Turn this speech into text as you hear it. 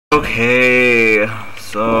Okay,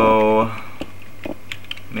 so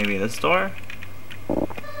maybe this door?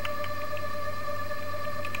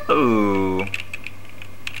 Ooh.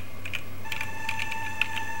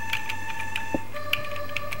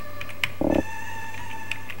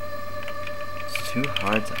 It's too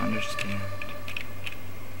hard to understand.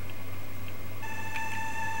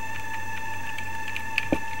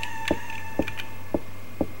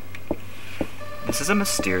 This is a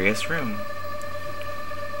mysterious room.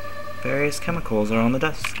 Various chemicals are on the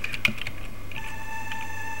desk.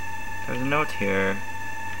 There's a note here.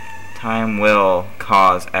 Time will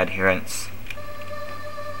cause adherence.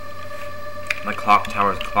 The clock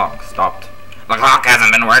tower's clock stopped. The clock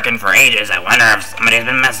hasn't been working for ages. I wonder if somebody's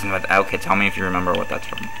been messing with it. Okay, tell me if you remember what that's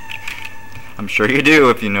from. I'm sure you do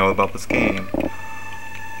if you know about this game.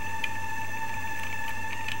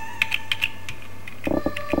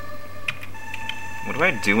 What do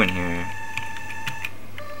I do in here?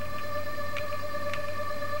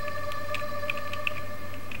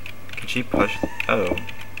 Can she push? Oh.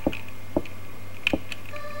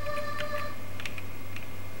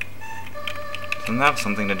 Doesn't that have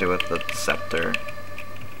something to do with the scepter?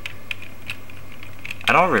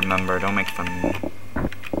 I don't remember. Don't make fun of me.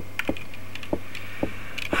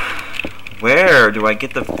 Where do I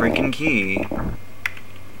get the freaking key?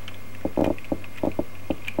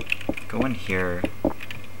 Go in here.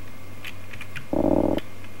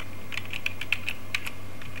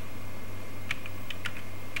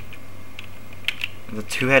 The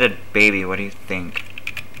two-headed baby, what do you think?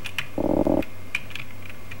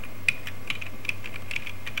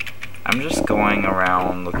 I'm just going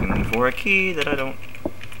around looking for a key that I don't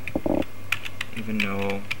even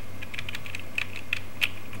know.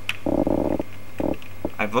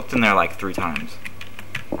 I've looked in there like 3 times.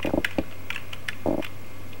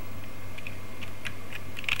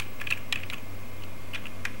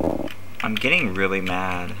 I'm getting really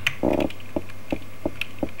mad.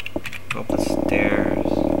 Go up the stairs.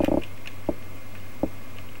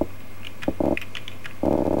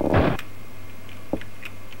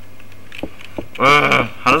 Ugh,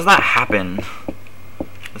 how does that happen?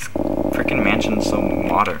 This freaking mansion's so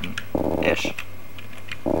modern-ish. Is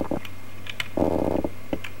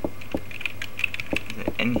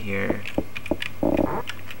it in here?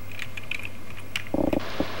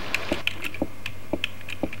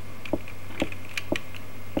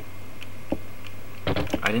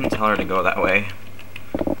 I didn't tell her to go that way.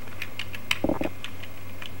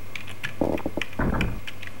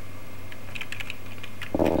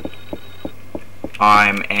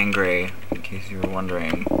 I'm angry, in case you were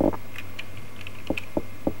wondering.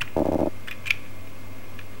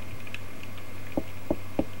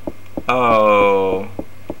 Oh.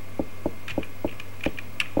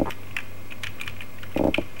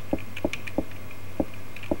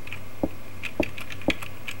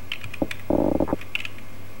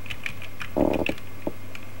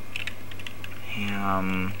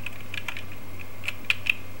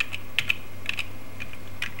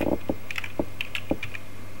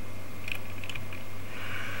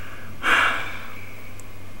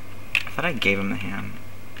 I gave him the ham.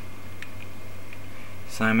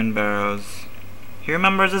 Simon Barrows. He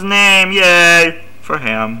remembers his name! Yay! For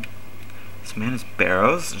ham. This man is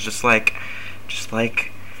Barrows? Just like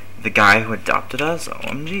the guy who adopted us?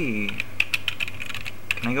 OMG.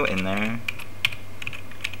 Can I go in there?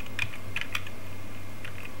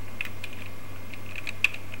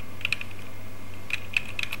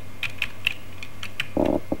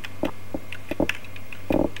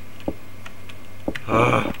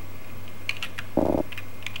 Ugh.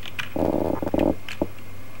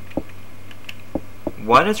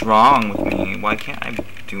 What is wrong with me? Why can't I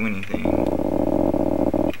do anything?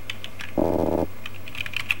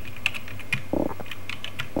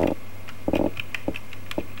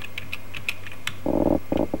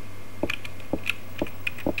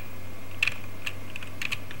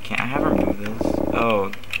 Can't I have her move this?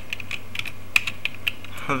 Oh.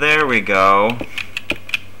 There we go.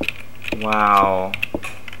 Wow.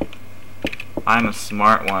 I'm a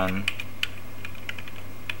smart one.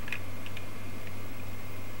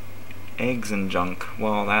 Eggs and junk.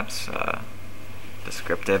 Well, that's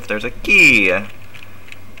descriptive. There's a key.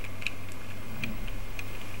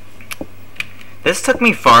 This took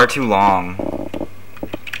me far too long.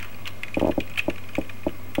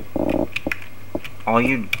 All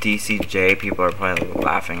you DCJ people are probably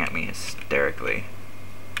laughing at me hysterically.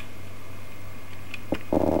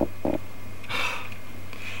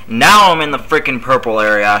 Now I'm in the freaking purple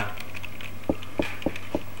area.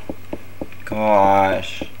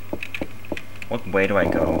 Gosh. What way do I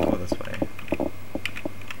go? Go this way.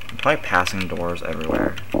 I'm probably passing doors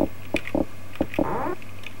everywhere.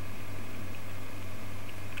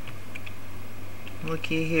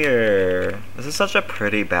 Looky here. This is such a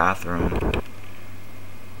pretty bathroom.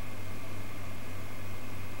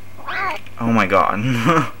 Oh my god.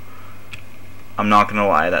 I'm not gonna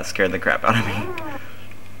lie, that scared the crap out of me.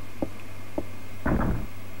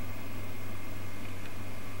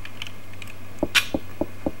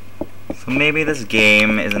 So maybe this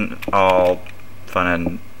game isn't all fun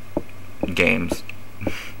and games,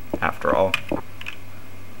 after all.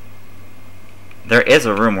 There is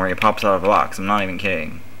a room where he pops out of a box, I'm not even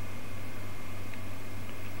kidding.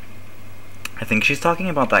 I think she's talking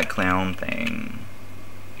about that clown thing,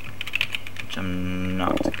 which I'm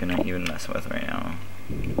not gonna even mess with right now.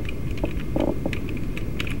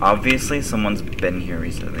 Obviously someone's been here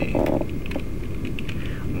recently.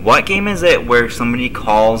 What game is it where somebody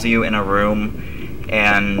calls you in a room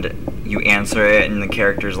and you answer it and the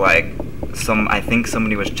character's like, I think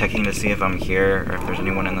somebody was checking to see if I'm here or if there's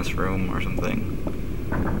anyone in this room or something.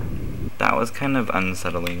 That was kind of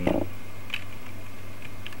unsettling.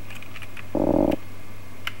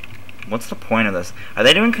 What's the point of this? Are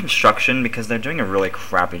they doing construction? Because they're doing a really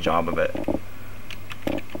crappy job of it.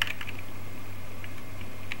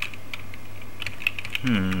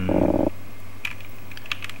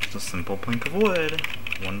 Just a simple plank of wood.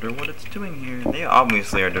 Wonder what it's doing here. They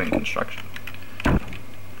obviously are doing construction.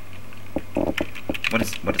 What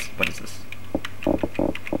is this?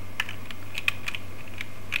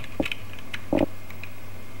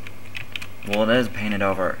 Well, it is painted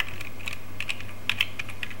over.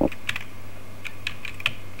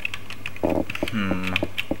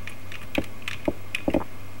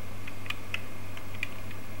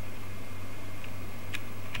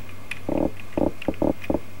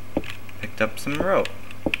 Picked up some rope.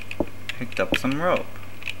 Picked up some rope.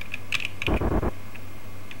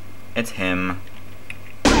 It's him.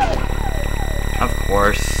 Of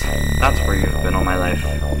course. That's where you've been all my life.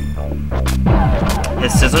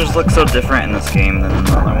 His scissors look so different in this game than in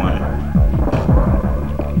the other one.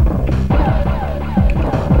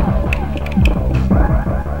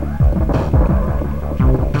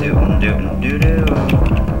 Doo-doo-doo-doo.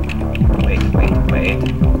 Wait.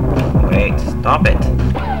 Wait, stop it.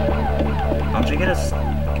 Don't you get us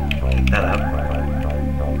pick that up?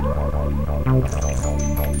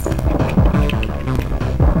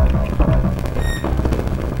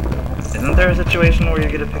 Isn't there a situation where you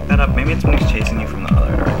get to pick that up? Maybe it's when he's chasing you from the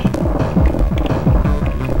other direction.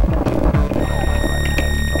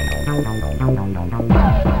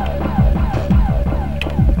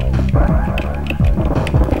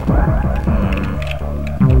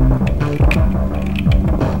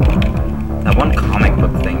 That one comic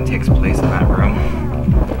book thing takes place in that room.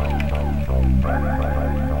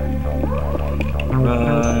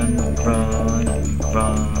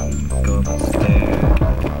 Run, go the stairs.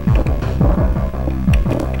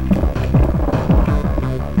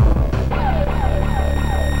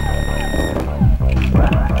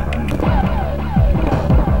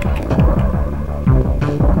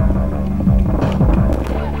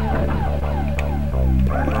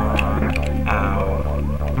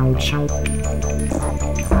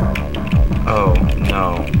 Oh,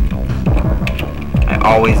 no. I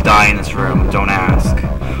always die in this room, don't ask.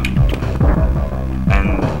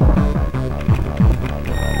 And...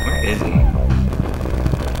 where is he?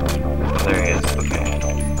 Oh, there he is, okay.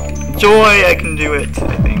 Joy, I can do it,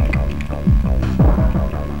 I think.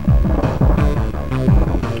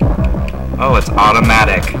 Oh, it's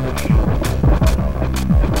automatic.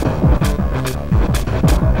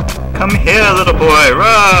 Come here, little boy,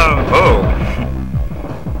 run! Oh.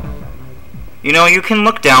 You know, you can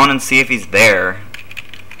look down and see if he's there.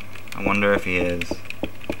 I wonder if he is.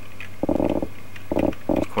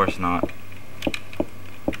 Of course not.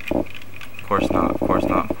 Of course not, of course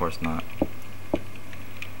not, of course not.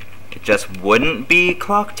 It just wouldn't be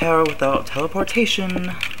Clock Tower without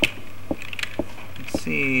teleportation. Let's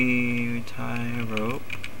see, we tie a rope.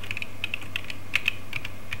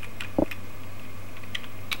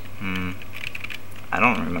 I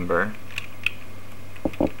don't remember.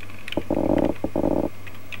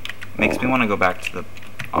 Makes me want to go back to the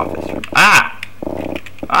office room. Ah!